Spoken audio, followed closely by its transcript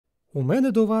У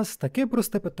мене до вас таке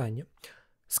просте питання.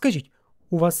 Скажіть,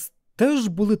 у вас теж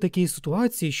були такі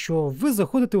ситуації, що ви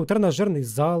заходите у тренажерний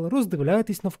зал,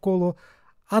 роздивляєтесь навколо,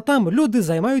 а там люди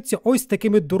займаються ось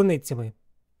такими дурницями.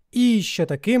 І ще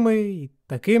такими, і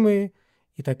такими,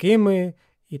 і такими,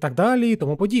 і так далі, і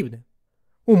тому подібне.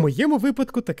 У моєму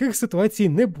випадку таких ситуацій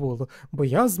не було, бо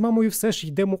я з мамою все ж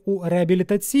йдемо у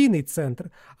реабілітаційний центр,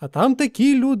 а там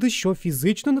такі люди, що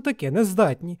фізично на таке не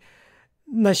здатні.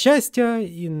 На щастя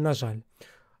і на жаль.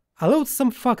 Але от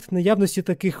сам факт наявності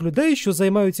таких людей, що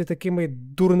займаються такими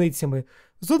дурницями,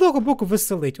 з одного боку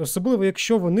веселить, особливо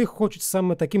якщо вони хочуть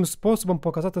саме таким способом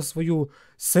показати свою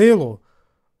силу,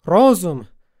 розум,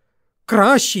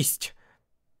 кращість.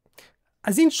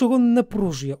 А з іншого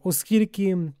напружує,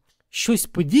 оскільки щось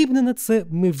подібне на це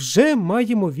ми вже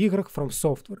маємо в іграх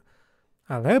FromSoftware.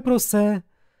 Але про все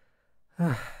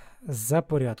за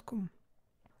порядком.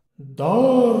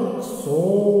 Dark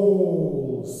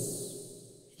Souls.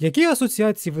 Які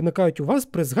асоціації виникають у вас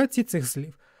при згадці цих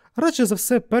слів? Радше за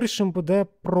все, першим буде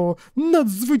про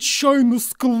надзвичайну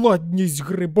складність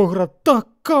гри, бо гра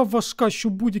така важка, що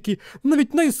будь-який,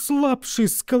 навіть найслабший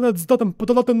скелет здатен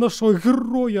подолати нашого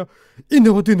героя і не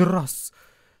один раз.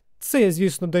 Це я,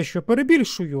 звісно, дещо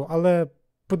перебільшую, але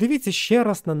подивіться ще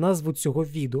раз на назву цього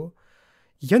відео.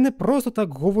 Я не просто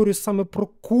так говорю саме про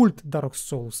культ Dark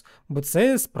Souls, бо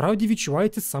це справді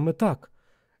відчувається саме так.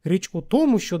 Річ у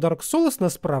тому, що Dark Souls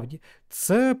насправді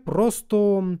це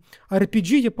просто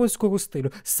RPG японського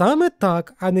стилю. Саме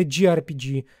так, а не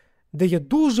JRPG, де є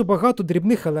дуже багато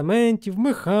дрібних елементів,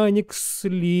 механік,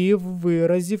 слів,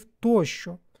 виразів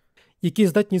тощо, які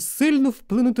здатні сильно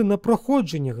вплинути на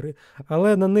проходження гри,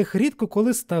 але на них рідко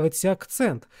коли ставиться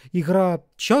акцент, і гра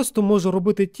часто може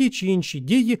робити ті чи інші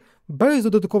дії без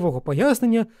додаткового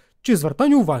пояснення чи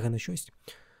звертання уваги на щось.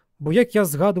 Бо, як я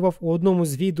згадував у одному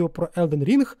з відео про Elden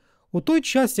Ring, у той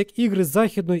час, як ігри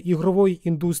західної ігрової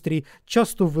індустрії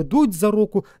часто ведуть за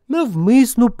руку,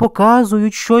 навмисно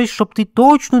показують щось, щоб ти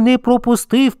точно не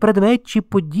пропустив предмет чи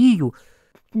подію,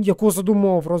 яку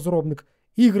задумав розробник,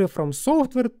 ігри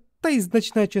FromSoftware та й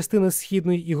значна частина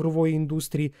східної ігрової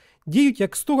індустрії діють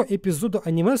як з того епізоду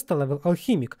аніме «Сталевий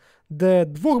алхімік», де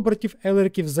двох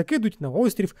братів-елериків закидуть на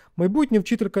острів, майбутня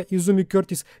вчителька Ізумі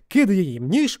Кертіс кидає їм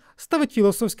ніж, ставить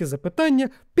філософське запитання,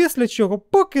 після чого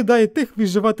покидає тих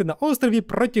виживати на острові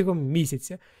протягом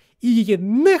місяця. І її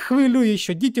не хвилює,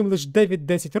 що дітям лише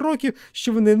 9-10 років,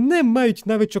 що вони не мають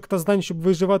навичок та знань, щоб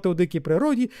виживати у дикій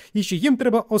природі, і що їм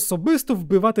треба особисто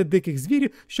вбивати диких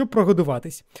звірів, щоб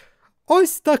прогодуватись.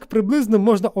 Ось так приблизно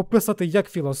можна описати як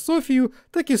філософію,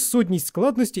 так і сутність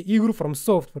складності ігру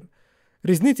FromSoftware.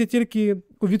 Різниця тільки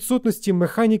у відсутності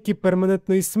механіки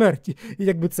перманентної смерті,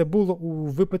 як би це було у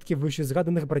випадку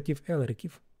вищезгаданих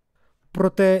братів-елериків.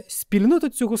 Проте спільнота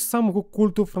цього самого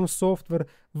культу FromSoftware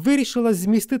вирішила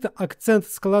змістити акцент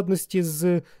складності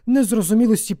з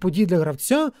незрозумілості подій для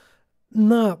гравця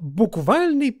на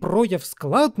буквальний прояв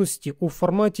складності у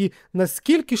форматі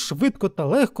наскільки швидко та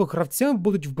легко гравцям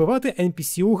будуть вбивати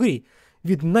NPC у грі,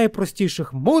 від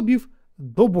найпростіших мобів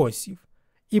до босів.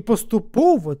 І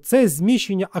поступово це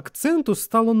зміщення акценту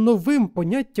стало новим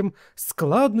поняттям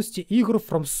складності ігор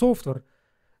FromSoftware.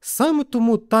 Саме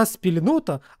тому та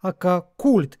спільнота, ака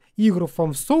культ ігор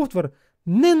FromSoftware,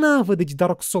 ненавидить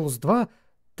Dark Souls 2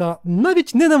 та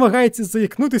навіть не намагається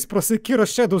заікнутись про Sekiro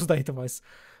Shadows Die Twice.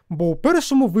 Бо у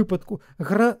першому випадку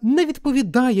гра не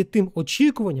відповідає тим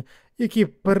очікуванням, які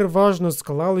переважно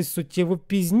склались суттєво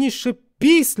пізніше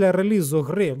після релізу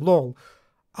гри, лол.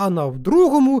 А на в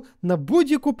другому на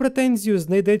будь-яку претензію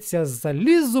знайдеться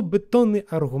залізобетонний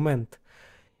аргумент.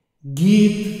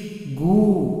 Get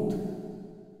good.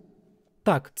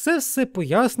 Так, це все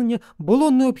пояснення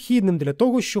було необхідним для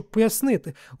того, щоб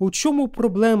пояснити, у чому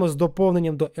проблема з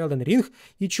доповненням до Elden Ring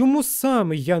і чому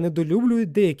саме я недолюблюю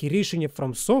деякі рішення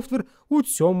FromSoftware у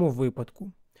цьому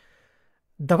випадку.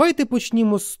 Давайте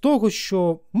почнімо з того,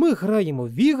 що ми граємо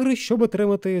в ігри, щоб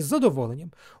отримати задоволення.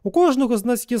 У кожного з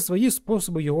нас є свої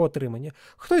способи його отримання.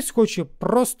 Хтось хоче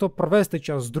просто провести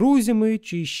час з друзями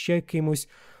чи ще кимось.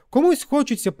 Комусь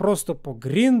хочеться просто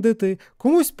погріндити,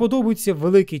 комусь подобаються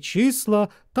великі числа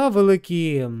та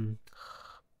великі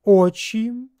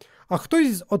очі, а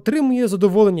хтось отримує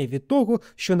задоволення від того,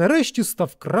 що нарешті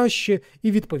став краще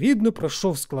і відповідно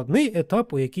пройшов складний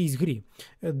етап у якійсь грі.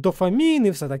 Дофамін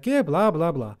і все таке,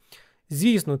 бла-бла-бла.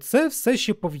 Звісно, це все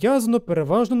ще пов'язано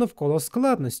переважно навколо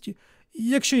складності,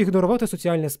 якщо ігнорувати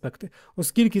соціальні аспекти,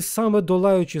 оскільки саме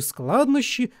долаючи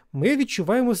складнощі, ми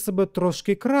відчуваємо себе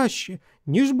трошки краще,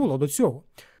 ніж було до цього.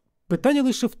 Питання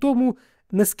лише в тому,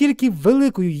 наскільки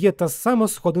великою є та сама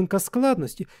сходинка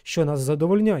складності, що нас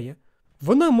задовольняє.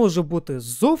 Вона може бути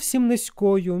зовсім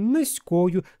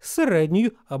низькою,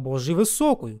 середньою або ж і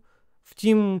високою.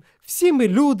 Втім, всі ми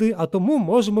люди, а тому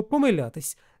можемо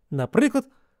помилятись. Наприклад,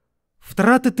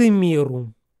 втратити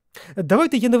міру.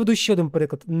 Давайте я наведу ще один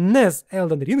приклад, не з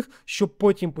Elden Ring, щоб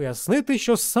потім пояснити,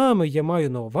 що саме я маю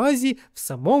на увазі в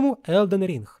самому Elden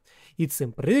Ring. І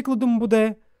цим прикладом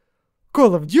буде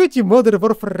Call of Duty Modern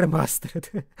Warfare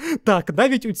Remastered. Так,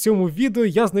 навіть у цьому відео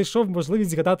я знайшов можливість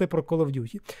згадати про Call of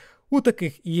Duty. У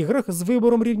таких іграх з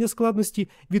вибором рівня складності,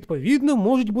 відповідно,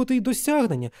 можуть бути і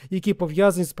досягнення, які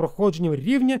пов'язані з проходженням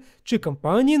рівня чи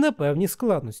кампанії на певній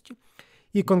складності.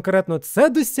 І конкретно це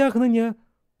досягнення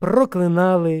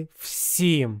проклинали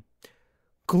всім.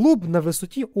 Клуб на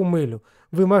висоті у милю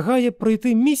вимагає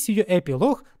пройти місію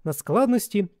епілог на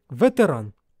складності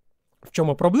ветеран. В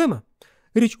чому проблема?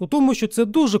 Річ у тому, що це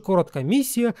дуже коротка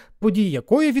місія, події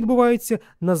якої відбуваються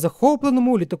на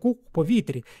захопленому літаку у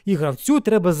повітрі, і гравцю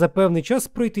треба за певний час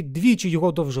пройти двічі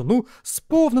його довжину,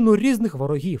 сповнену різних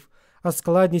ворогів. А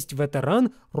складність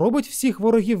ветеран робить всіх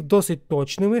ворогів досить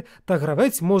точними, та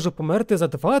гравець може померти за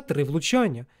 2-3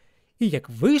 влучання. І як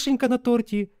вишенька на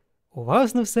торті, у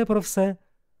вас на все про все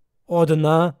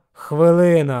 1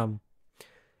 хвилина.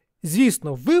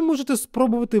 Звісно, ви можете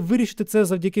спробувати вирішити це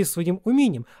завдяки своїм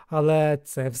умінням, але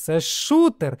це все ж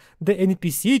шутер, де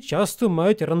NPC часто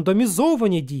мають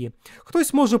рандомізовані дії.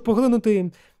 Хтось може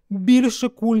поглинути більше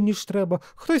куль, ніж треба,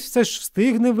 хтось все ж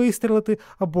встигне вистрілити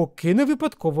або кине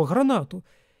випадково гранату.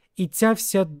 І ця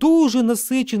вся дуже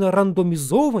насичена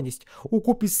рандомізованість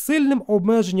укупі з сильним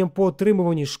обмеженням по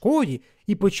отримуваній шкоді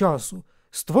і по часу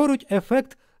створюють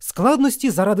ефект складності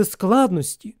заради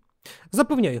складності.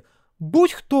 Запевняю,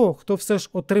 будь-хто, хто все ж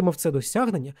отримав це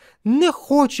досягнення, не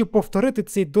хоче повторити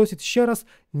цей досвід ще раз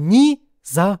ні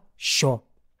за що.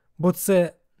 Бо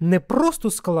це не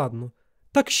просто складно,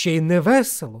 так ще й не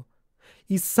весело.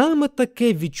 І саме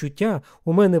таке відчуття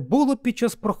у мене було під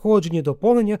час проходження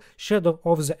доповнення Shadow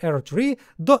of the Earth 3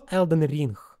 до Elden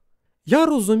Ring. Я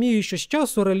розумію, що з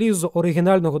часу релізу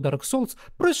оригінального Dark Souls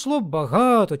пройшло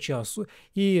багато часу,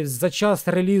 і за час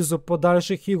релізу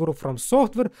подальших ігор у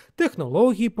FromSoftware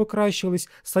технології покращились,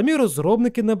 самі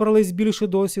розробники набрались більше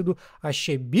досвіду, а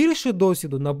ще більше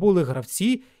досвіду набули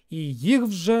гравці, і їх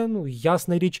вже,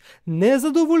 ясна річ, не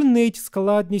задовольнить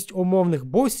складність умовних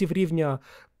босів рівня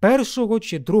першого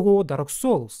чи другого Dark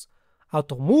Souls. А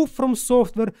тому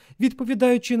FromSoftware,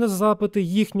 відповідаючи на запити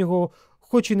їхнього,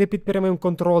 хоч і не під прямим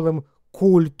контролем,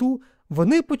 культу,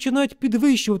 вони починають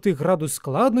підвищувати градус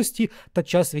складності та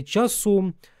час від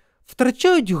часу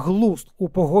втрачають глузд у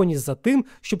погоні за тим,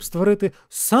 щоб створити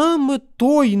саме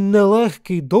той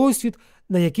нелегкий досвід,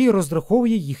 на який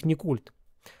розраховує їхній культ.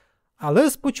 Але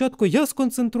спочатку я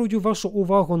сконцентрую вашу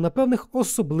увагу на певних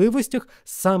особливостях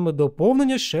саме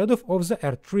доповнення Shadow of the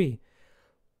Earth 3.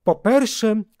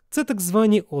 По-перше, це так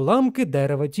звані уламки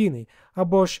дерева тіней,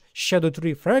 або ж Shadow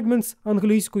Tree Fragments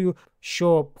англійською,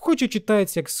 що хоч і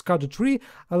читається як Shadow Tree,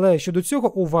 але щодо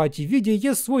цього у ваті віді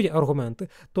є свої аргументи,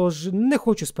 тож не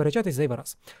хочу сперечатись зайвий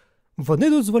раз. Вони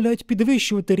дозволяють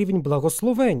підвищувати рівень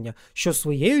благословення, що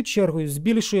своєю чергою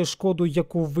збільшує шкоду,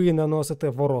 яку ви наносите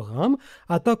ворогам,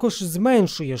 а також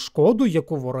зменшує шкоду,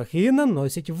 яку вороги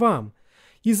наносять вам.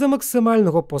 І за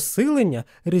максимального посилення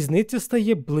різниця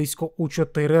стає близько у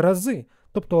 4 рази.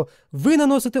 Тобто ви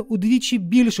наносите удвічі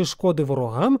більше шкоди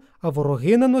ворогам, а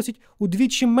вороги наносять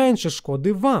удвічі менше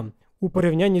шкоди вам, у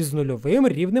порівнянні з нульовим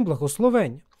рівнем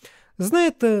благословення.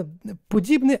 Знаєте,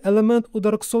 подібний елемент у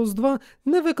Dark Souls 2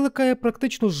 не викликає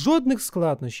практично жодних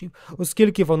складнощів,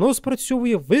 оскільки воно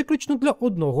спрацьовує виключно для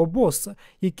одного боса,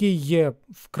 який є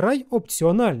вкрай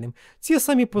опціональним. Ці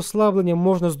самі послаблення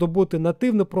можна здобути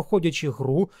нативно проходячи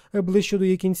гру ближче до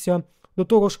її кінця, до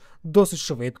того ж досить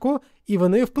швидко, і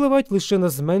вони впливають лише на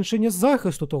зменшення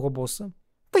захисту того боса.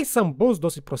 Та й сам бос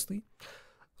досить простий.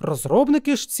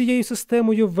 Розробники ж цією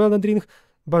системою в Elden Ring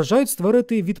бажають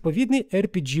створити відповідний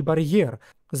RPG-бар'єр,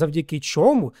 завдяки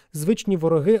чому звичні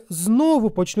вороги знову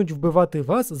почнуть вбивати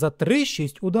вас за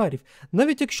 3-6 ударів,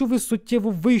 навіть якщо ви суттєво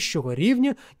вищого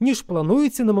рівня, ніж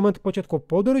планується на момент початку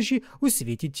подорожі у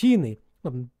світі тіней.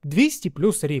 200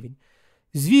 плюс рівень.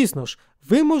 Звісно ж,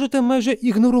 ви можете майже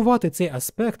ігнорувати цей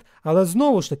аспект, але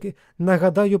знову ж таки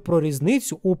нагадаю про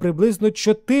різницю у приблизно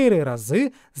 4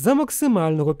 рази за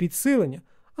максимального підсилення,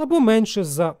 або менше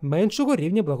за меншого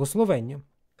рівня благословення.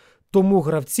 Тому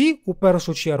гравці, у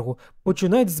першу чергу,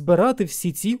 починають збирати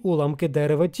всі ці уламки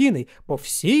дерева тіней по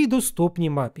всій доступній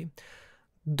мапі.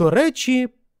 До речі,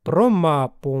 про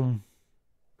мапу.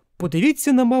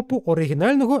 Подивіться на мапу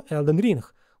оригінального Elden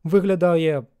Ring.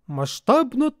 Виглядає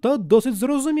Масштабно та досить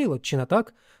зрозуміло, чи не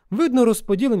так? Видно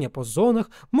розподілення по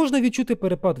зонах, можна відчути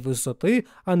перепад висоти,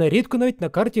 а нерідко навіть на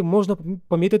карті можна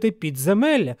помітити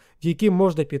підземелля, в які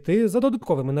можна піти за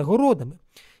додатковими нагородами.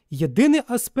 Єдиний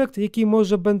аспект, який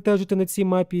може бентежити на цій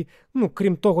мапі,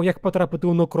 крім того, як потрапити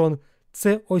у Нокрон,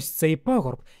 це ось цей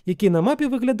пагорб, який на мапі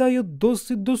виглядає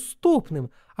досить доступним,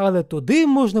 але туди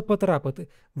можна потрапити,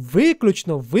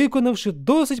 виключно виконавши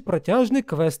досить протяжний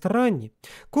квест ранні.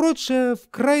 Коротше,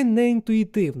 вкрай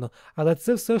неінтуїтивно, але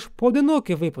це все ж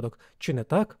поодинокий випадок, чи не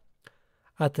так?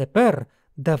 А тепер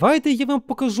давайте я вам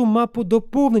покажу мапу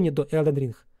доповнення до Elden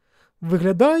Ring.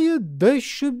 Виглядає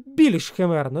дещо більш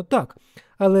химерно, так,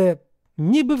 але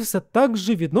ніби все так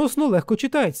же відносно легко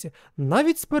читається,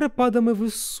 навіть з перепадами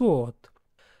висот.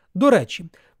 До речі,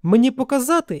 мені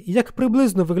показати, як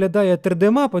приблизно виглядає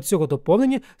 3D-мапа цього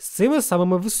доповнення з цими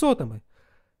самими висотами.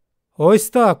 Ось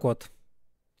так от.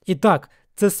 І так,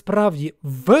 це справді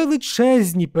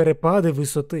величезні перепади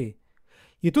висоти.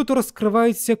 І тут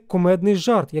розкривається кумедний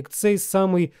жарт, як цей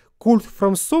самий культ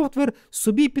FromSoftware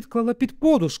собі підклала під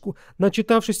подушку,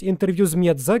 начитавшись інтерв'ю з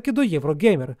Міядзакі до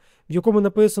Єврогеймер, в якому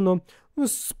написано: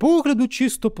 «З погляду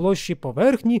чисто площі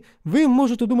поверхні ви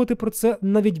можете думати про це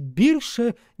навіть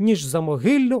більше, ніж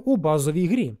замогилля у базовій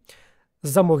грі.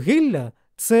 Замогилля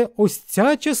 – це ось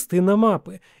ця частина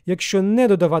мапи, якщо не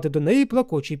додавати до неї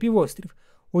плакучий півострів.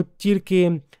 От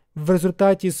тільки в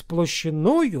результаті з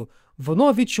площиною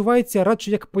воно відчувається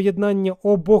радше як поєднання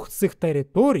обох цих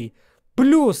територій,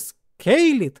 плюс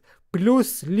Кейліт,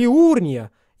 плюс Ліурнія,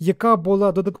 яка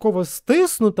була додатково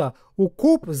стиснута у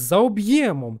куб за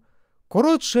об'ємом.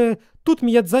 Коротше, тут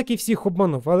Міядзакі всіх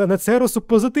обманув, але на цей раз у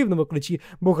позитивному ключі,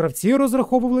 бо гравці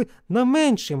розраховували на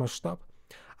менший масштаб.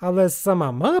 Але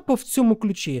сама мапа в цьому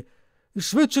ключі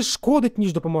швидше шкодить,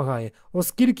 ніж допомагає,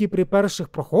 оскільки при перших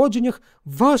проходженнях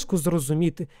важко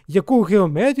зрозуміти, яку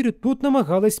геометрію тут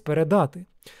намагались передати.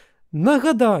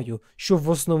 Нагадаю, що в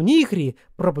основній грі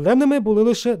проблемними були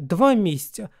лише два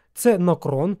місця – це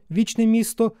Нокрон, вічне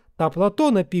місто, та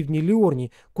плато на півдні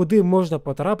Ліурні, куди можна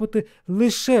потрапити,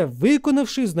 лише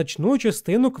виконавши значну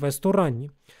частину квесту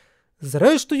ранні.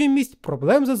 Зрештою місць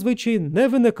проблем зазвичай не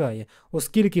виникає,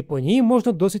 оскільки по ній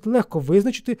можна досить легко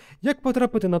визначити, як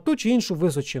потрапити на ту чи іншу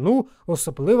височину,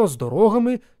 особливо з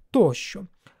дорогами тощо.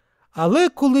 Але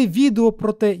коли відео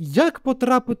про те, як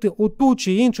потрапити у ту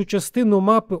чи іншу частину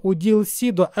мапи у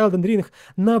DLC до Elden Ring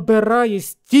набирає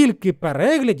стільки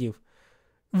переглядів,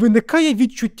 виникає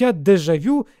відчуття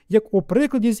дежавю, як у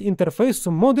прикладі з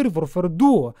інтерфейсом Modern Warfare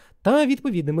Duo та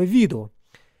відповідними відео.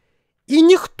 І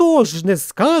ніхто ж не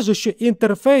скаже, що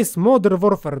інтерфейс Modern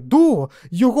Warfare Duo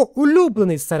 – його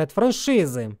улюблений серед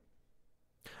франшизи.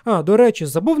 До речі,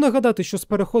 забув нагадати, що з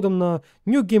переходом на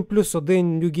New Game Plus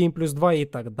 1, New Game Plus 2 і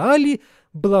так далі,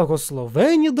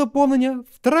 благословенні доповнення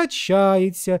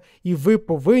втрачається, і ви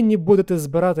повинні будете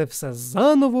збирати все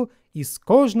заново і з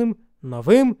кожним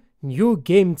новим New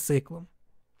Game циклом.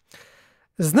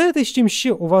 Знаєте, з чим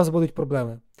ще у вас будуть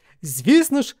проблеми?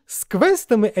 Звісно ж, з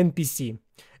квестами NPC.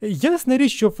 Ясна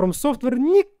річ, що FromSoftware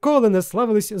ніколи не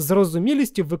славились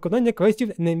зрозумілістю виконання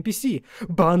квестів на NPC,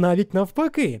 ба навіть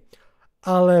навпаки.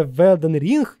 Але в Elden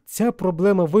Ring ця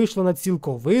проблема вийшла на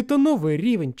цілковито новий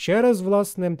рівень через,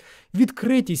 власне,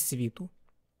 відкритість світу.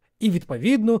 І,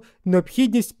 відповідно,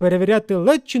 необхідність перевіряти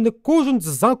ледь чи не кожен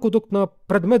закуток на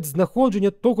предмет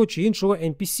знаходження того чи іншого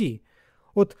NPC.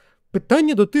 От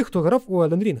питання до тих, хто грав у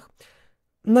Elden Ring.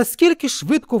 Наскільки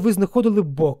швидко ви знаходили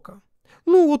бока?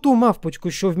 Оту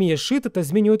мавпочку, що вміє шити та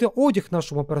змінювати одяг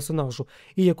нашому персонажу,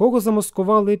 і якого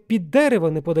замаскували під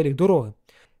дерево неподалік дороги.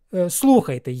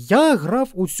 Слухайте, я грав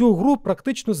у цю гру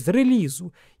практично з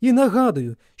релізу, і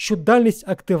нагадую, що дальність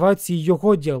активації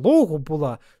його діалогу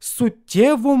була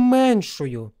суттєво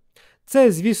меншою.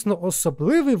 Це, звісно,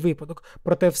 особливий випадок,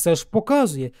 проте все ж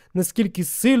показує, наскільки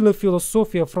сильно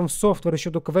філософія FromSoftware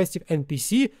щодо квестів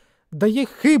NPC дає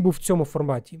хибу в цьому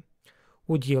форматі.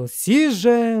 У DLC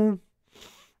же...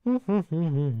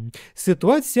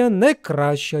 Ситуація не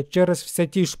краща через всі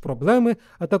ті ж проблеми,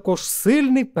 а також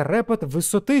сильний перепад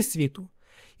висоти світу.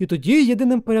 І тоді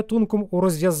єдиним порятунком у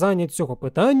розв'язанні цього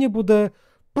питання буде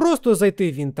просто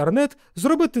зайти в інтернет,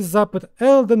 зробити запит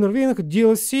Elden Ring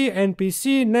DLC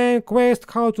NPC name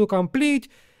quest how to complete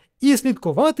і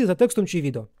слідкувати за текстом чи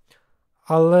відео.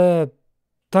 Але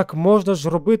так можна ж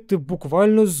робити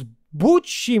буквально з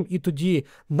будь-чим, і тоді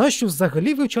нащо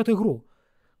взагалі вивчати гру?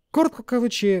 Коротко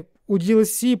кажучи, у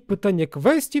DLC питання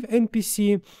квестів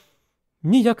NPC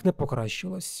ніяк не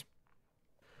покращилось.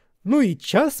 І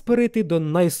час перейти до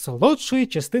найсолодшої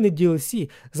частини DLC,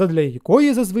 задля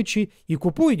якої зазвичай і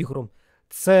купують гру.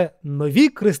 Це нові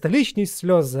кристалічні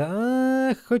сльози,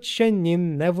 хоча ні,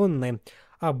 не вони,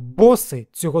 а боси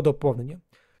цього доповнення.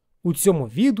 У цьому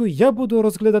відео я буду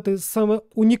розглядати саме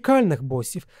унікальних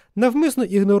босів, навмисно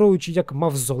ігноруючи як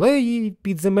мавзолеї,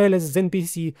 підземелля з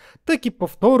NPC, так і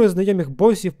повтори знайомих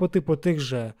босів по типу тих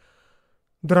же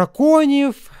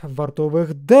драконів,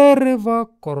 вартових дерева,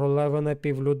 королеви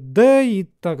напівлюдей і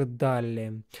так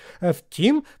далі.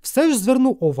 Втім, все ж зверну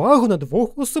увагу на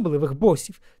двох особливих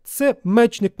босів. Це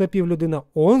мечник напівлюдина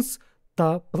Онс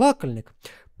та плакальник.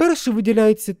 Перший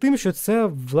виділяється тим, що це,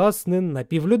 власне,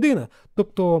 напівлюдина,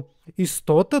 тобто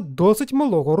істота досить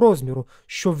малого розміру,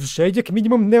 що вже як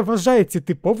мінімум не вважається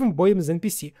типовим боєм з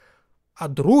NPC. А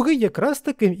другий якраз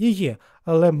таким і є,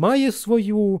 але має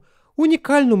свою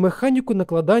унікальну механіку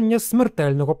накладання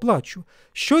смертельного плачу.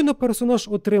 Щойно персонаж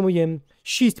отримує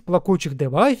 6 плакучих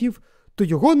дебафів, то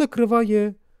його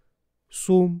накриває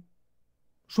сум,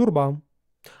 журба.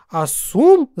 А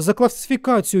сум за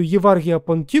класифікацією Єваргія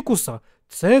Понтікуса –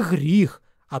 це гріх,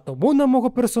 а тому на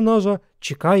мого персонажа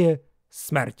чекає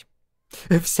смерть.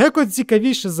 Всяко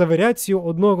цікавіше за варіацію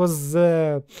одного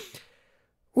з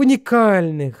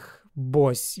унікальних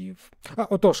босів.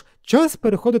 Отож, час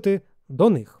переходити до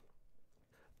них.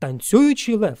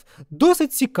 Танцюючий лев –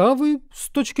 досить цікавий з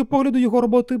точки погляду його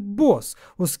роботи бос,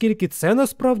 оскільки це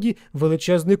насправді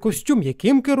величезний костюм,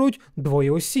 яким керують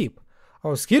двоє осіб. А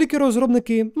оскільки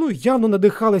розробники явно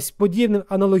надихались подібним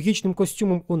аналогічним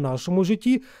костюмом у нашому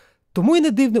житті, тому й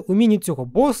не дивне уміння цього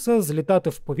боса злітати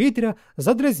в повітря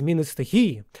задля зміни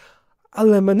стихії.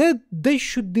 Але мене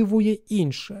дещо дивує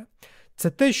інше. Це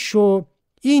те, що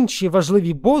інші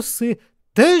важливі боси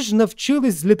теж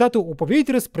навчились злітати у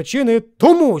повітря з причини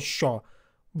тому, що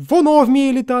воно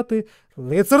вміє літати,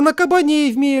 лицар на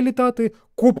кабані вміє літати,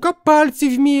 кубка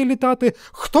пальців вміє літати,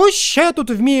 хто ще тут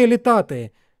вміє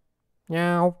літати?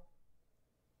 Няу.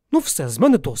 Все, з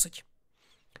мене досить.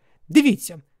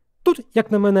 Дивіться, тут,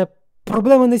 як на мене,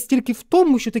 проблема не стільки в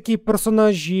тому, що такі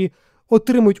персонажі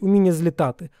отримують уміння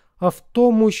злітати, а в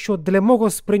тому, що для мого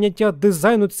сприйняття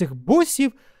дизайну цих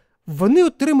босів вони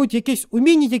отримують якесь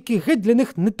уміння, яке геть для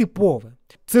них нетипове.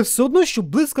 Це все одно, що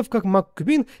блискавка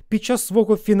МакКвін під час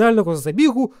свого фінального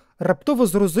забігу раптово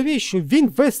зрозуміє, що він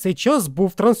весь цей час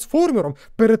був трансформером,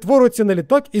 перетворюється на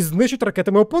літак і знищить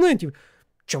ракетами опонентів.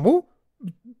 Чому?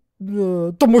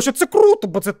 Тому що це круто,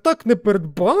 бо це так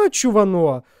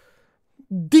непередбачувано.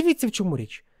 Дивіться, в чому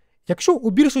річ. Якщо у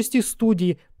більшості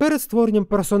студій перед створенням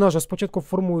персонажа спочатку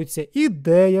формується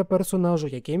ідея персонажу,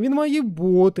 яким він має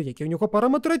бути, які в нього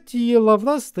параметри тіла,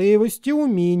 властивості,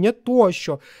 уміння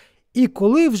тощо. І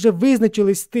коли вже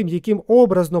визначились з тим, яким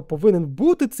образно повинен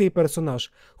бути цей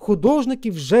персонаж,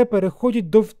 художники вже переходять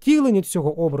до втілення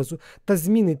цього образу та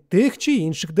зміни тих чи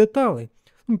інших деталей.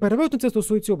 Переважно це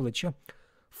стосується обличчя.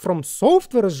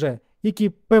 FromSoftware же, які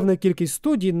певна кількість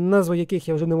студій, назви яких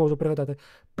я вже не можу пригадати,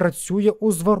 працює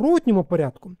у зворотньому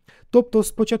порядку. Тобто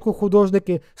спочатку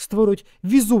художники створюють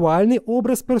візуальний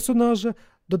образ персонажа,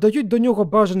 додають до нього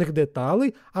бажаних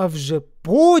деталей, а вже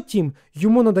потім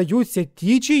йому надаються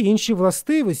ті чи інші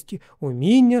властивості,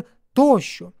 уміння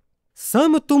тощо.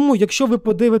 Саме тому, якщо ви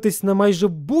подивитесь на майже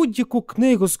будь-яку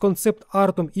книгу з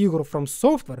концепт-артом ігор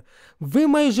FromSoftware, ви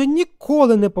майже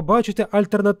ніколи не побачите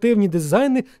альтернативні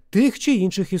дизайни тих чи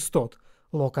інших істот.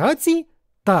 Локацій?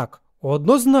 Так,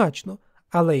 однозначно,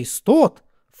 але істот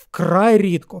вкрай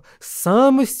рідко,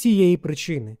 саме з цієї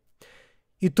причини.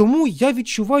 І тому я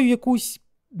відчуваю якусь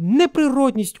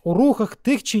неприродність у рухах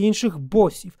тих чи інших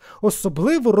босів,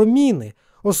 особливо Роміни,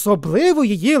 особливо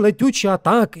її летючі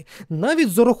атаки,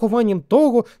 навіть з урахуванням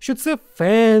того, що це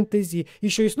фентезі, і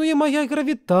що існує магія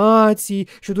гравітації,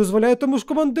 що дозволяє тому ж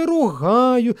командиру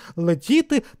Гаю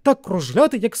летіти та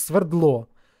кружляти як свердло.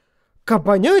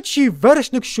 Кабанячий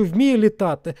вершник, що вміє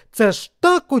літати, це ж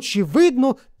так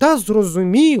очевидно та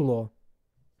зрозуміло.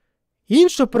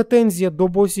 Інша претензія до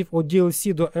босів у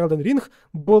DLC до Elden Ring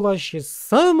була ще з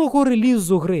самого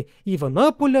релізу гри, і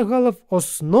вона полягала в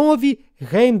основі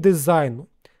геймдизайну.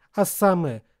 А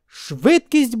саме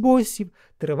швидкість босів,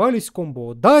 тривалість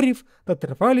комбо-ударів та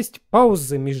тривалість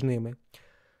паузи між ними.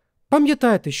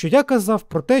 Пам'ятайте, що я казав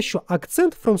про те, що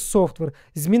акцент FromSoftware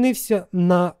змінився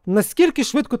на наскільки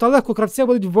швидко та легко гравця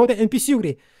будуть вводити NPC у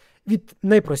грі, від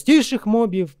найпростіших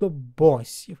мобів до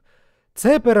босів.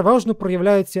 Це переважно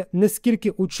проявляється не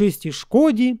скільки у чистій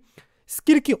шкоді,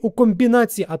 скільки у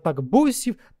комбінації атак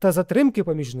босів та затримки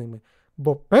поміж ними,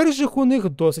 бо перших у них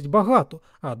досить багато,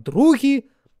 а другі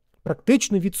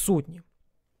практично відсутні.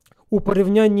 У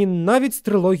порівнянні навіть з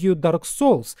трилогією Dark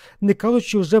Souls, не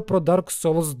кажучи вже про Dark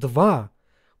Souls 2.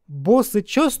 Боси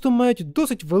часто мають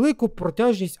досить велику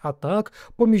протяжність атак,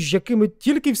 поміж якими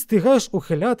тільки встигаєш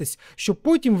ухилятись, щоб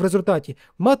потім в результаті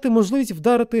мати можливість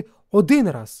вдарити один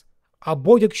раз.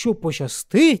 Або якщо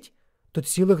пощастить, то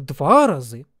цілих 2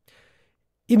 рази.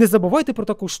 І не забувайте про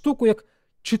таку штуку, як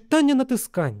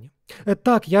читання-натискання.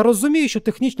 Так, я розумію, що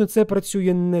технічно це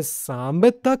працює не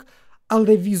саме так,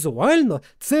 але візуально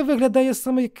це виглядає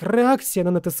саме як реакція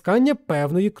на натискання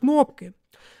певної кнопки.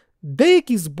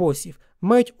 Деякі з босів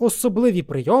мають особливі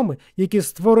прийоми, які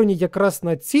створені якраз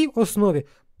на цій основі,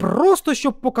 просто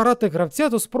щоб покарати гравця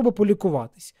та спробу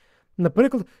полікуватись.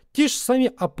 Наприклад, ті ж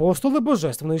самі апостоли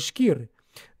божественної шкіри.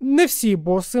 Не всі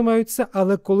боси мають це,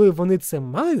 але коли вони це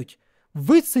мають,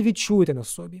 ви це відчуєте на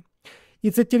собі.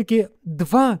 І це тільки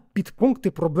 2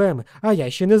 підпункти проблеми, а я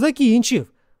ще не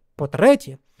закінчив.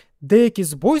 По-третє, деякі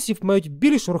з босів мають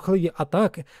більш рухливі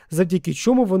атаки, завдяки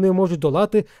чому вони можуть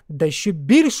долати дещо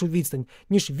більшу відстань,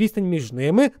 ніж відстань між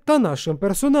ними та нашим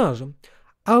персонажем.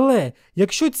 Але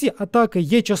якщо ці атаки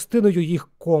є частиною їх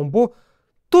комбо,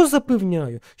 то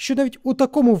запевняю, що навіть у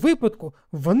такому випадку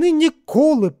вони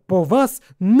ніколи по вас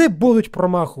не будуть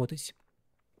промахуватись.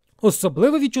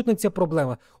 Особливо відчутна ця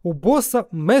проблема у боса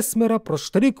Месмера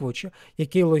Проштрикувача,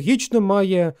 який логічно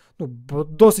має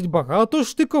досить багато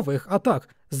штикових атак,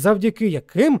 завдяки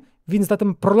яким він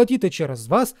здатен пролетіти через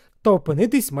вас та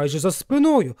опинитись майже за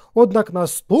спиною. Однак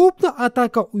наступна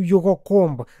атака у його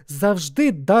комбо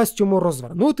завжди дасть йому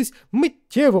розвернутись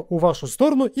миттєво у вашу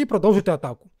сторону і продовжити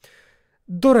атаку.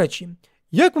 До речі,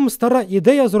 як вам стара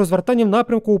ідея з розвертанням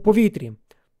напрямку у повітрі?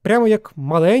 Прямо як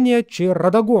Маленія чи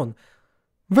Радагон.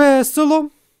 Весело?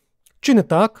 Чи не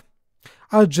так?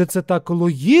 Адже це так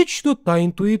логічно та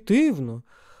інтуїтивно.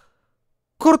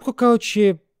 Коротко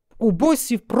кажучи, у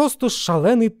босів просто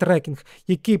шалений трекінг,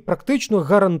 який практично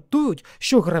гарантують,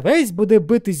 що гравець буде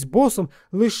битись з босом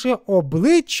лише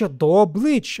обличчя до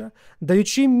обличчя,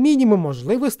 даючи мінімум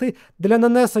можливостей для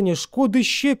нанесення шкоди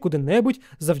ще куди-небудь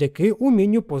завдяки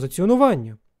умінню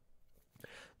позиціонування.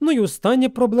 Ну і остання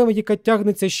проблема, яка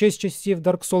тягнеться ще з часів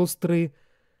Dark Souls 3 –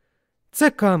 це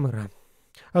камера.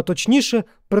 А точніше,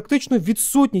 практично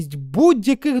відсутність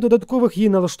будь-яких додаткових її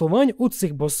налаштувань у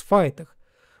цих босфайтах.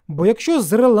 Бо якщо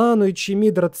з Реланою чи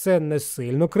Мідра це не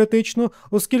сильно критично,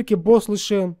 оскільки бос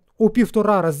лише у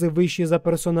 1,5 рази вищий за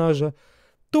персонажа,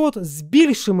 то от з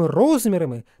більшими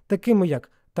розмірами, такими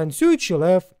як Танцюючий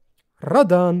лев,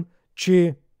 Радан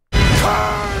чи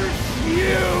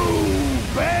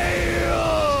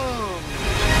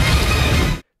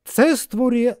це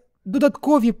створює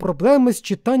додаткові проблеми з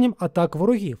читанням атак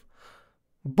ворогів.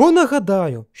 Бо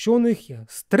нагадаю, що у них є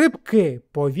стрибки,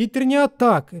 повітряні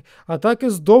атаки, атаки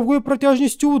з довгою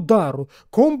протяжністю удару,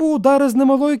 комбо-удари з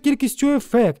немалою кількістю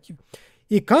ефектів.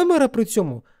 І камера при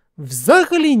цьому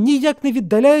взагалі ніяк не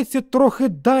віддаляється трохи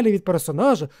далі від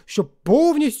персонажа, щоб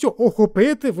повністю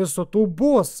охопити висоту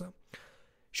боса.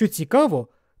 Що цікаво,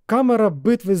 камера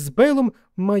битви з Бейлом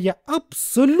має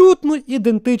абсолютно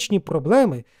ідентичні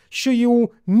проблеми, що і у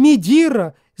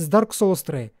Мідіра з Dark Souls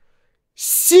 3.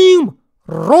 7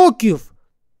 років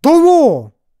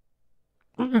тому!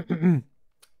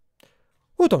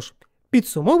 Отож,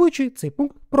 підсумовуючи цей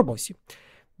пункт про босів.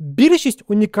 Більшість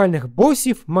унікальних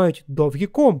босів мають довгі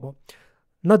комбо.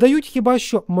 Надають хіба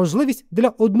що можливість для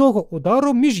одного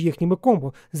удару між їхніми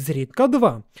комбо, зрідка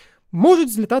 2.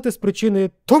 Можуть злітати з причини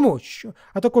 «тому що»,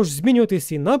 а також змінювати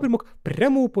свій напрямок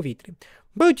прямо у повітрі.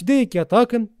 Мають деякі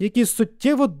атаки, які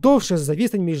суттєво довше за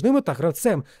відстань між ними та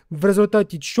гравцем, в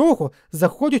результаті чого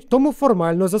заходять тому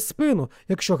формально за спину,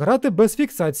 якщо грати без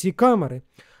фіксації камери.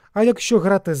 А якщо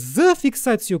грати з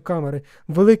фіксацією камери,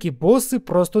 великі боси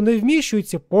просто не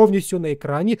вміщуються повністю на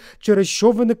екрані, через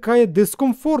що виникає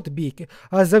дискомфорт бійки,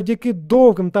 а завдяки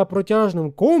довгим та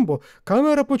протяжним комбо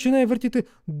камера починає вертіти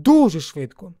дуже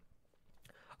швидко.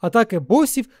 Атаки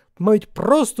босів мають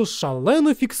просто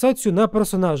шалену фіксацію на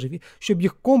персонажеві, щоб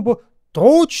їх комбо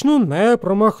точно не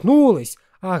промахнулись,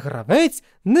 а гравець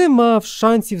не мав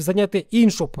шансів зайняти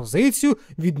іншу позицію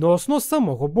відносно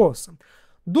самого боса.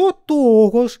 До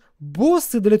того ж,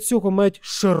 боси для цього мають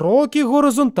широкі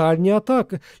горизонтальні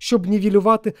атаки, щоб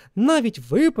нівелювати навіть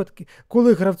випадки,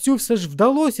 коли гравцю все ж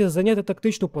вдалося зайняти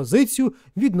тактичну позицію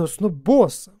відносно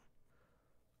боса.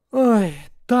 Ой,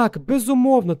 так,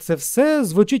 безумовно, це все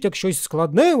звучить як щось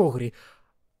складне у грі,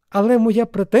 але моя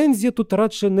претензія тут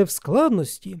радше не в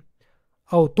складності,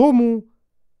 а у тому,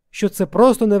 що це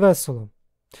просто невесело.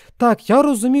 Так, я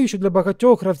розумію, що для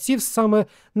багатьох гравців саме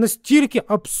настільки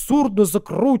абсурдно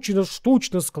закручена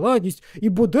штучна складність і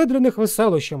буде для них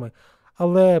веселощами,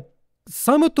 але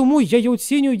саме тому я й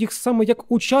оцінюю їх саме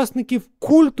як учасників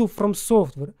культу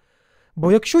FromSoftware.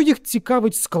 Бо якщо їх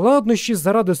цікавить складнощі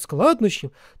заради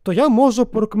складнощів, то я можу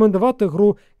порекомендувати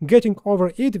гру Getting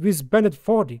Over It with Bennett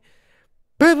 40.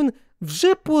 Певен,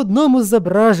 вже по одному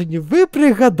зображенні ви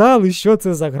пригадали, що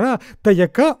це за гра та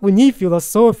яка у ній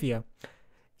філософія.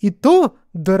 І то,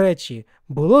 до речі,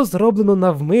 було зроблено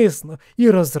навмисно,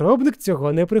 і розробник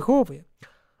цього не приховує.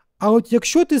 А от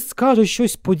якщо ти скажеш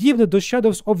щось подібне до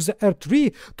Shadows of the Earth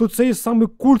 3, то цей самий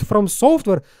культ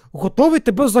FromSoftware готовий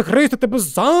тебе загризти, тебе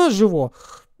заживо,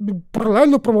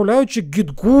 паралельно промовляючи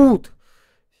 «get good».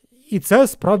 І це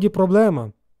справді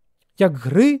проблема. Як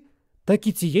гри, так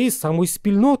і цієї самої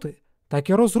спільноти, так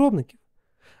і розробників.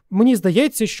 Мені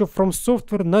здається, що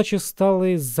FromSoftware наче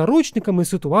стали заручниками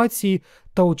ситуації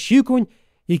та очікувань,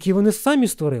 які вони самі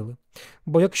створили.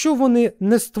 Бо якщо вони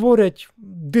не створять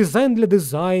дизайн для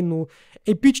дизайну,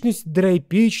 епічність для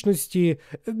епічності,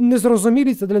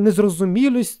 незрозумілість для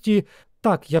незрозумілості,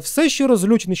 так, я все ще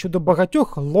розлючений щодо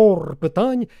багатьох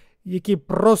лор-питань, які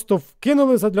просто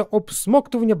вкинули задля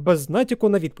обсмоктування без натяку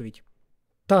на відповідь.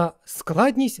 Та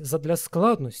складність задля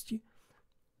складності.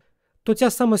 То ця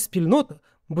сама спільнота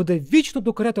буде вічно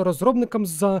докоряти розробникам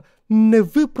за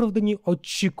невиправдані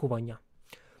очікування.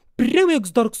 Прямо як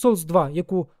з Dark Souls 2,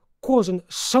 яку кожен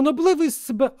шанобливий з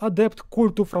себе адепт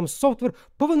культу FromSoftware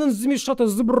повинен змішати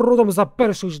з брудом за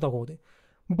першої ж нагоди.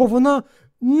 Бо вона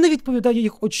не відповідає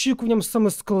їх очікуванням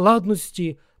саме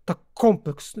складності та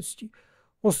комплексності.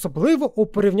 Особливо у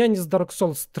порівнянні з Dark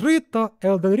Souls 3 та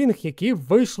Elden Ring, які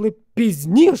вийшли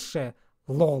пізніше.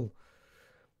 Лол.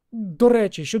 До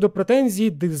речі, щодо претензій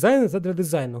дизайну задля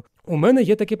дизайну, у мене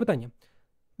є таке питання.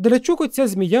 Для чого ця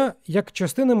змія як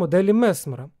частина моделі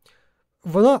Месмера?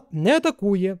 Вона не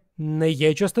атакує, не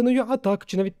є частиною атак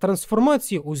чи навіть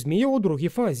трансформації у змію у другій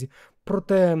фазі.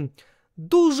 Проте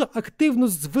дуже активно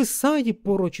звисає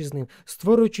поруч із ним,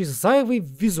 створюючи зайвий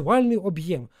візуальний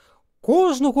об'єм.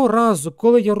 Кожного разу,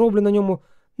 коли я роблю на ньому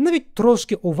навіть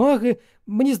трошки уваги,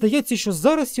 мені здається, що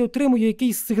зараз я отримую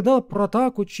якийсь сигнал про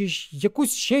атаку чи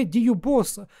якусь ще дію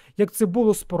боса, як це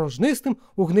було з порожнистим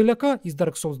у гниляка із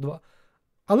Dark Souls 2.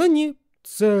 Але ні,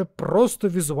 це просто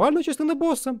візуальна частина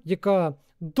боса, яка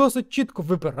досить чітко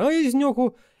вибирає з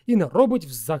нього і не робить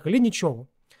взагалі нічого.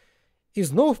 І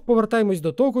знову повертаємось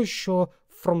до того, що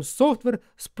FromSoftware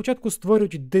спочатку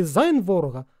створюють дизайн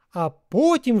ворога, а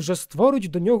потім вже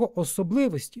створюють до нього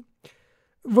особливості.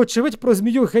 Вочевидь, про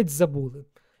змію геть забули.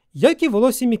 Як і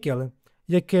волосся Мікеле,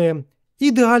 яке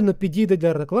ідеально підійде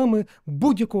для реклами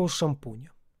будь-якого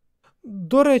шампуня.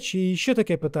 До речі, ще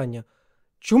таке питання.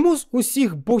 Чому з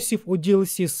усіх босів у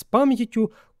DLC з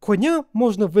пам'яттю коня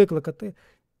можна викликати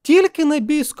тільки на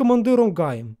бій з командиром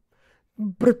Гаєм?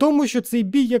 При тому, що цей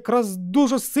бій якраз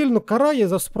дуже сильно карає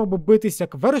за спробу битися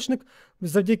як вершник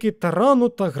завдяки тарану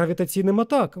та гравітаційним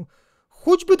атакам.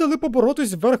 Хоч би дали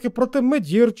поборотись верхи проти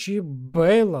Медір чи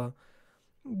Бейла.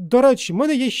 До речі, в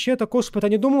мене є ще також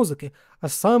питання до музики. А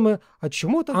саме, а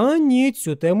чому так? А ні,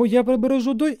 цю тему я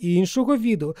прибережу до іншого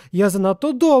відео. Я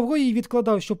занадто довго її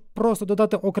відкладав, щоб просто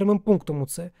додати окремим пунктом у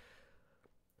це.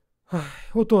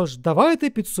 Отож, давайте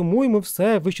підсумуємо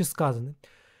все вище сказане.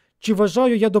 Чи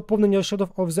вважаю я доповнення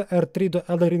Shadow of the Earth 3 до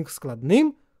Elden Ring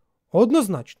складним?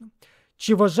 Однозначно.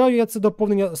 Чи вважаю я це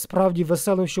доповнення справді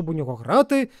веселим, щоб у нього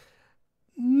грати?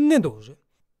 Не дуже.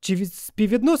 Чи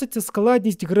співвідноситься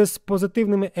складність гри з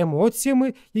позитивними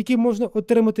емоціями, які можна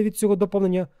отримати від цього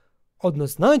доповнення?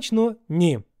 Однозначно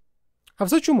ні. А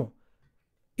все чому?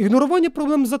 Ігнорування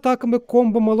проблем з атаками,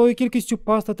 комбо, малою кількістю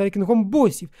пас та трекінгом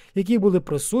босів, які були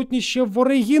присутні ще в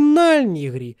оригінальній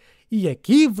грі, і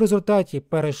які в результаті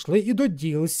перейшли і до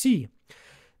DLC.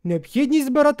 Необхідність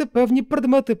збирати певні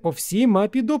предмети по всій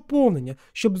мапі доповнення,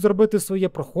 щоб зробити своє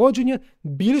проходження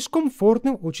більш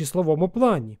комфортним у числовому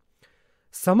плані.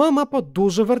 Сама мапа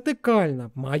дуже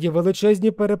вертикальна, має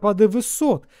величезні перепади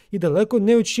висот і далеко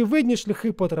неочевидні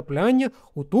шляхи потрапляння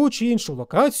у ту чи іншу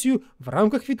локацію в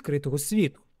рамках відкритого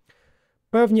світу.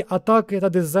 Певні атаки та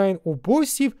дизайн у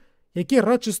босів, які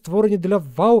радше створені для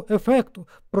вау-ефекту,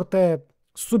 проте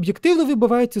суб'єктивно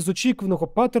вибиваються з очікуваного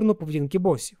паттерну поведінки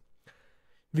босів.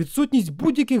 Відсутність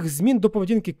будь-яких змін до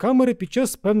поведінки камери під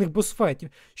час певних босфайтів,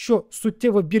 що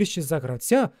суттєво більші за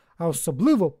гравця, а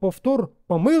особливо повтор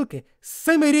помилки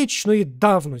 7-річної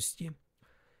давності.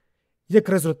 Як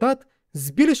результат,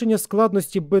 збільшення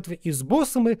складності битви із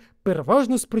босами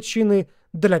переважно з причини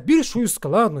для більшої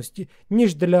складності,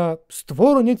 ніж для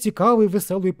створення цікавої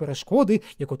веселої перешкоди,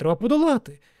 яку треба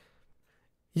подолати.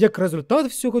 Як результат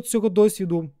всього цього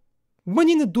досвіду,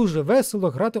 мені не дуже весело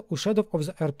грати у Shadow of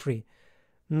the Earth 3.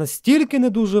 Настільки не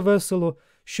дуже весело,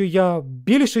 що я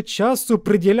більше часу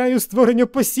приділяю створенню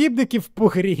посібників по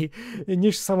грі,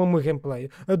 ніж самому геймплею.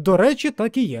 До речі,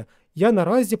 так і є. я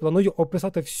наразі планую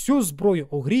описати всю зброю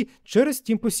у грі через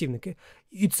Steam-посібники.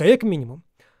 І це як мінімум.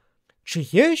 Чи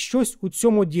є щось у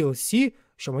цьому DLC,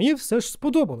 що мені все ж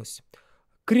сподобалось?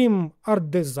 Крім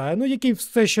арт-дизайну, який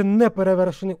все ще не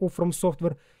перевершений у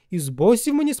FromSoftware, із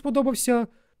босів мені сподобався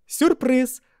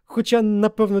сюрприз, хоча,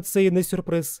 напевно, це і не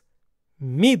сюрприз,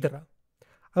 Мідра.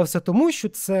 А все тому, що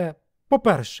це,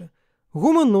 по-перше,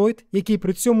 гуманоїд, який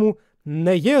при цьому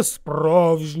не є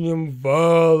справжнім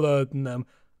велетнем,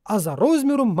 а за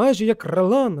розміром майже як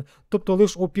релан, тобто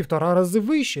лише у 1,5 рази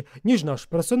вище, ніж наш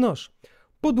персонаж.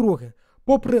 По-друге,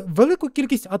 попри велику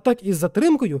кількість атак із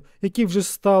затримкою, які вже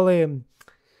стали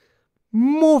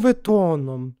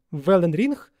моветоном в Elden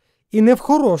Ring, і не в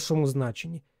хорошому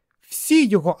значенні, всі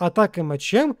його атаки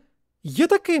мечем є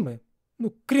такими,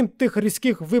 крім тих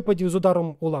різких випадів з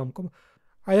ударом уламком.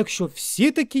 А якщо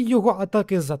всі такі його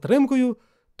атаки з затримкою,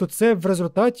 то це в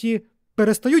результаті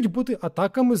перестають бути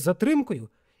атаками з затримкою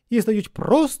і стають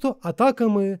просто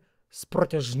атаками з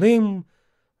протяжним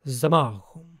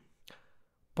замахом.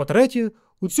 По-третє,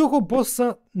 у цього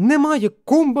боса немає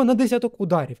комбо на десяток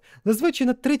ударів, зазвичай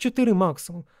на 3-4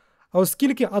 максимум. А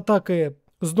оскільки атаки,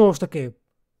 знову ж таки,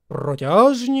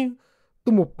 протяжні,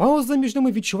 тому пауза між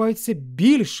ними відчувається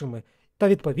більшими та,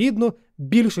 відповідно,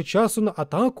 більше часу на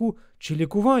атаку чи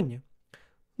лікування.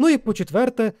 Ну і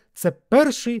по-четверте, це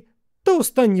перший та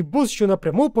останній бос, що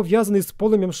напряму пов'язаний з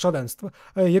полум'ям шаленства,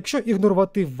 якщо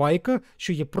ігнорувати Вайка,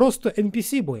 що є просто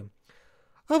NPC-боєм.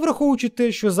 А враховуючи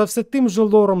те, що за все тим же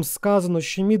лором сказано,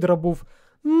 що Мідра був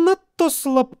надто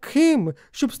слабким,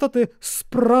 щоб стати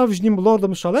справжнім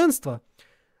лордом шаленства,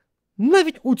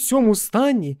 навіть у цьому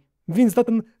стані він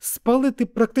здатен спалити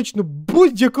практично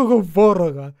будь-якого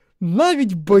ворога,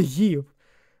 навіть богів.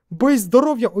 Бо й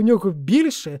здоров'я у нього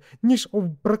більше, ніж у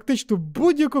практично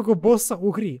будь-якого боса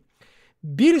у грі.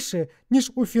 Більше,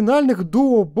 ніж у фінальних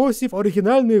дуо-босів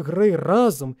оригінальної гри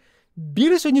разом.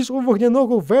 Більше, ніж у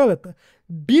вогняного велета.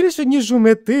 Більше, ніж у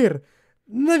метир.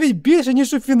 Навіть більше,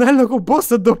 ніж у фінального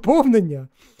боса доповнення.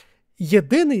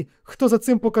 Єдиний, хто за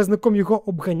цим показником його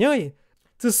обганяє,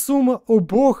 це сума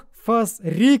обох фаз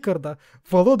Рікарда,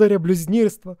 володаря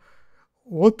блюзнірства.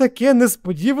 Отаке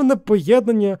несподіване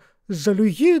поєднання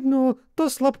жалюгідного та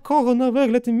слабкого на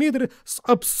вигляд Мідри з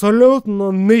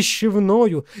абсолютно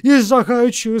нищівною і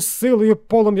жагаючою силою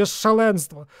полум'я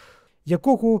шаленства,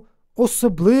 якого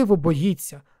особливо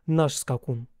боїться наш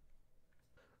скакун.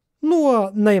 Ну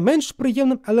а найменш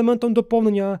приємним елементом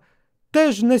доповнення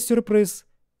теж не сюрприз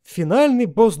 – фінальний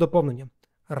бос доповнення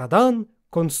 – Радан,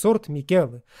 консорт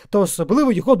Мікеле, та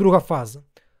особливо його друга фаза.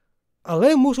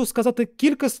 Але мушу сказати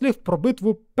кілька слів про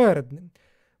битву перед ним.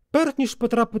 Перш ніж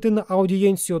потрапити на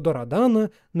аудієнцію до Радана,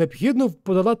 необхідно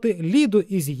подолати Ліду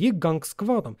із її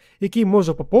ганг-сквадом, який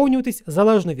може поповнюватись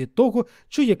залежно від того,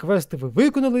 чиї квести ви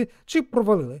виконали чи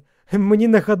провалили. Мені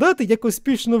нагадати, як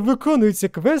успішно виконуються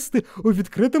квести у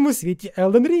відкритому світі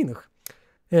Elden Ring.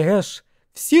 Еге ж,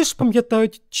 всі ж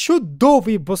пам'ятають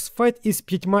чудовий босфайт із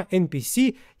 5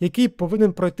 NPC, який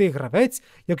повинен пройти гравець,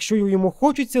 якщо йому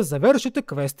хочеться завершити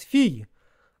квест фії.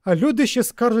 А люди ще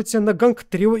скаржаться на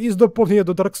ганг-тріо із доповнення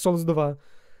до Dark Souls 2.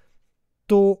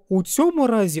 То у цьому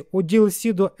разі у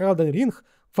DLC до Elden Ring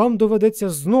вам доведеться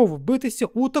знову битися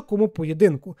у такому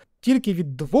поєдинку, тільки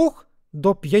від 2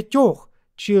 до 5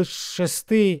 чи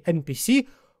 6 NPC,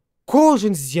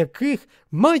 кожен з яких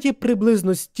має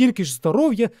приблизно стільки ж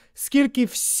здоров'я, скільки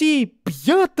всі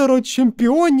 5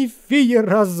 чемпіонів фії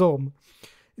разом.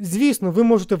 Звісно, ви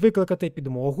можете викликати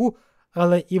підмогу,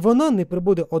 але і вона не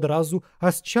прибуде одразу,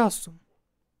 а з часом.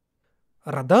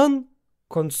 Радан –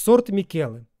 консорт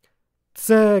Мікеле.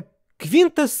 Це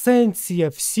квінтесенція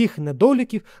всіх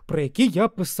недоліків, про які я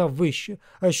писав вище,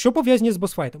 що пов'язані з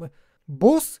босфайтами.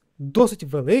 Бос досить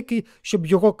великий, щоб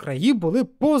його краї були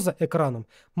поза екраном.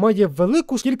 Має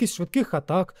велику кількість швидких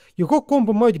атак, його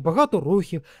комбо мають багато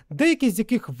рухів, деякі з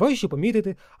яких важче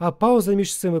помітити, а пауза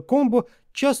між цими комбо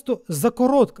часто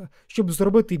закоротка, щоб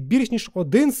зробити більш ніж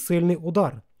один сильний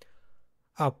удар.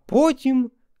 А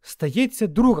потім стається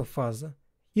друга фаза,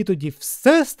 і тоді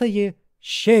все стає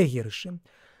ще гірше.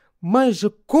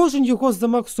 Майже кожен його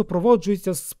замах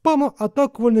супроводжується спамом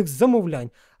атакувальних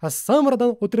замовлянь, а сам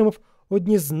Радан отримав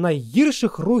одні з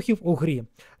найгірших рухів у грі,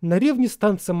 на рівні з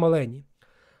танцем Малені.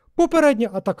 Попередня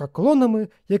атака клонами,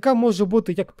 яка може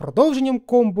бути як продовженням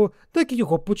комбо, так і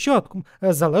його початком,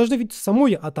 залежно від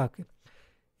самої атаки.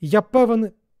 Я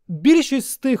певен, більшість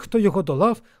з тих, хто його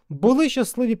долав, були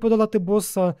щасливі подолати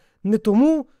боса не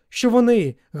тому, що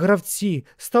вони, гравці,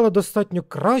 стали достатньо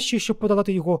кращі, щоб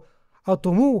подолати його, а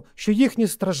тому, що їхнє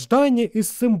страждання із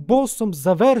цим босом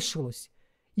завершилось,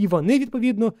 і вони,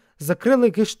 відповідно, закрили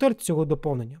гештальт цього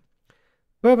доповнення.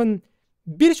 Певен,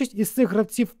 Більшість із цих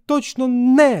гравців точно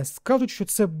не скажуть, що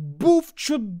це був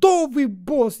чудовий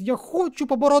бос, я хочу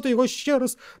побороти його ще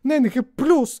раз на НГ+,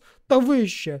 та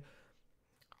вище.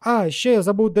 А ще я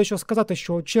забув дещо сказати,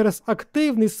 що через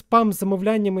активний спам з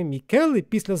замовляннями Мікели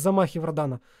після замахів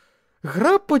Радана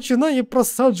гра починає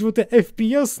просаджувати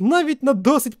FPS навіть на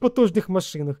досить потужних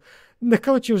машинах, не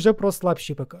кажучи вже про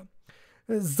слабші ПК.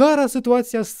 Зараз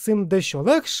ситуація з цим дещо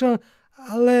легша,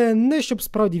 але не щоб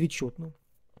справді відчутно.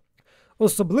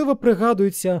 Особливо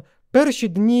пригадуються перші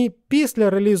дні після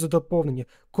релізу доповнення,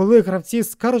 коли гравці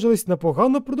скаржились на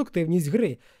погану продуктивність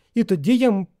гри, і тоді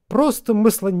я просто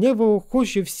мисленнєво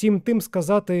хочу всім тим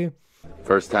сказати...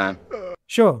 First time.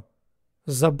 Що?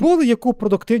 Забули, яку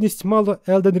продуктивність мало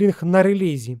Elden Ring на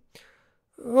релізі?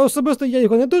 Особисто я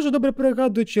його не дуже добре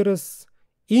пригадую через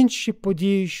інші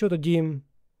події, що тоді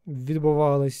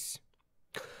відбувались.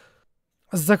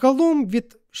 Загалом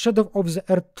від Shadow of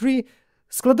the Earth 3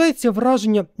 складається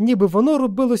враження, ніби воно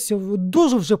робилося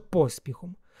дуже вже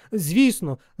поспіхом.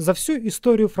 Звісно, за всю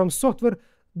історію FromSoftware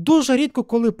дуже рідко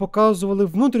коли показували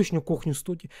внутрішню кухню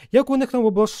студії, як у них там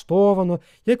облаштовано,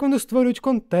 як вони створюють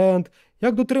контент,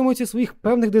 як дотримуються своїх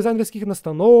певних дизайнерських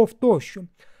настанов тощо.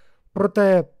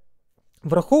 Проте,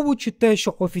 враховуючи те,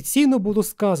 що офіційно було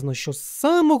сказано, що з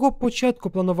самого початку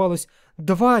планувалось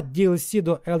 2 DLC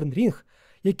до Elden Ring,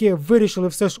 які вирішили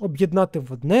все ж об'єднати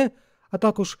в одне, а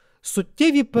також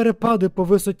суттєві перепади по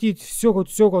висоті всього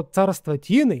цього царства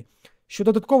тіни, що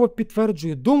додатково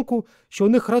підтверджує думку, що у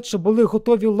них радше були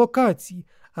готові локації,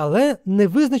 але не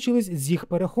визначились з їх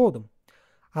переходом.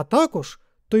 А також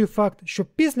той факт, що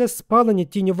після спалення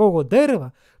тіньового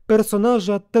дерева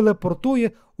персонажа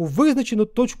телепортує у визначену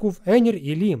точку в Енір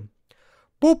і Лім.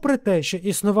 Попри те, що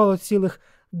існувало цілих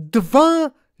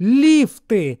 2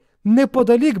 ліфти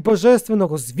неподалік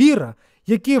божественного звіра,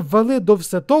 які ввели до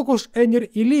все того ж Енір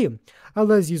і Лім,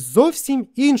 але зі зовсім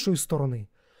іншої сторони.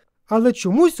 Але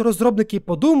чомусь розробники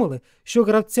подумали, що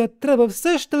гравця треба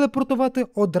все ж телепортувати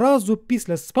одразу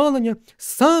після спалення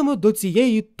саме до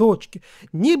цієї точки,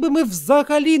 ніби ми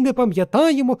взагалі не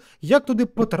пам'ятаємо, як туди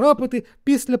потрапити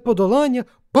після подолання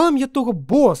пам'ятного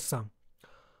боса.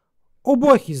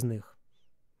 Обох із них.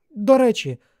 До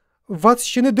речі, вас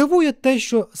ще не дивує те,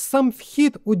 що сам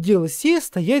вхід у DLC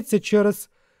стається через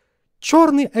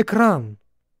чорний екран.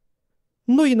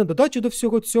 Ну і на додачу до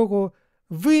всього цього,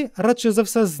 ви радше за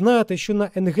все знаєте, що на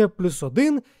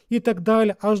NG+1 і так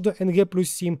далі аж до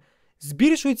NG+7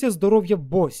 збільшується здоров'я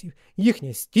босів,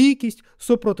 їхня стійкість,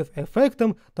 супротив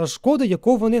ефектам та шкоди,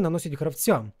 яку вони наносять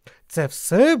гравцям. Це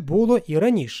все було і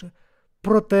раніше.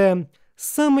 Проте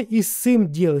саме із цим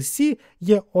DLC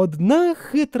є одна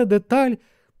хитра деталь,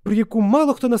 про яку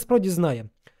мало хто насправді знає.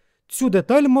 Цю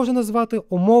деталь можна назвати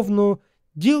умовно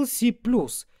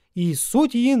DLC+, і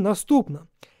суть її наступна.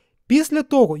 Після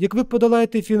того, як ви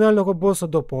подолаєте фінального боса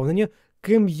доповнення,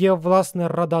 ким є, власне,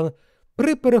 Радан,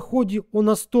 при переході у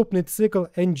наступний цикл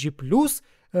NG+,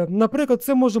 наприклад,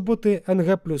 це може бути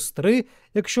NG+3,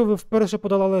 якщо ви вперше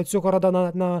подолали цього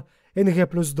Радана на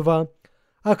NG+2,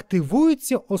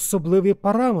 активується особливий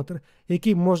параметр,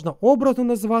 який можна образно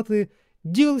назвати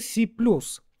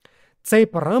DLC+. Цей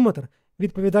параметр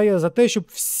відповідає за те, щоб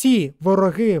всі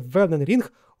вороги в Elden Ring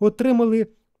отримали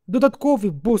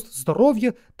додатковий буст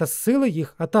здоров'я та сили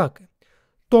їх атаки.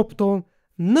 Тобто,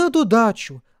 на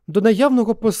додачу до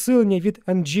наявного посилення від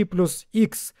NG плюс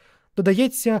X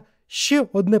додається ще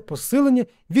одне посилення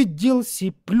від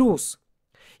DLC+.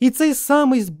 І цей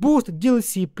самий буст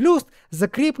DLC+,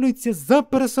 закріплюється за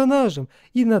персонажем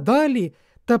і надалі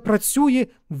та працює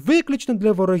виключно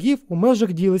для ворогів у межах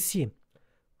DLC.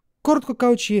 Коротко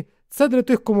кажучи, це для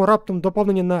тих, кому раптом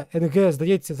доповнення на НГ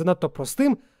здається занадто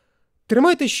простим.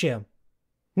 Тримайте ще,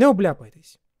 не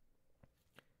обляпайтесь.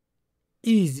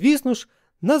 І, звісно ж,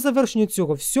 на завершення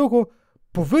цього всього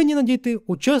повинні надійти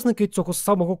учасники цього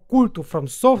самого культу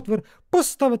FromSoftware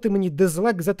поставити мені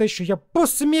дизлайк за те, що я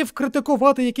посмів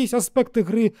критикувати якісь аспекти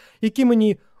гри, які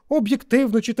мені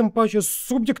об'єктивно чи тим паче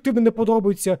суб'єктивно не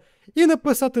подобаються, і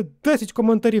написати 10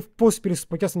 коментарів поспіль з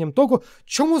поясненням того,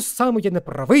 чому саме я не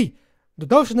правий,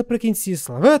 додавши наприкінці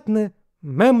славетне,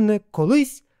 мемне,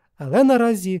 колись, але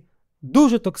наразі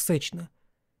дуже токсичне.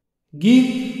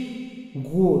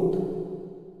 Get good.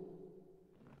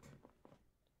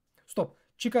 Стоп,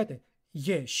 чекайте,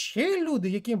 є ще люди,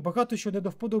 яким багато що не до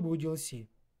вподоби у DLC?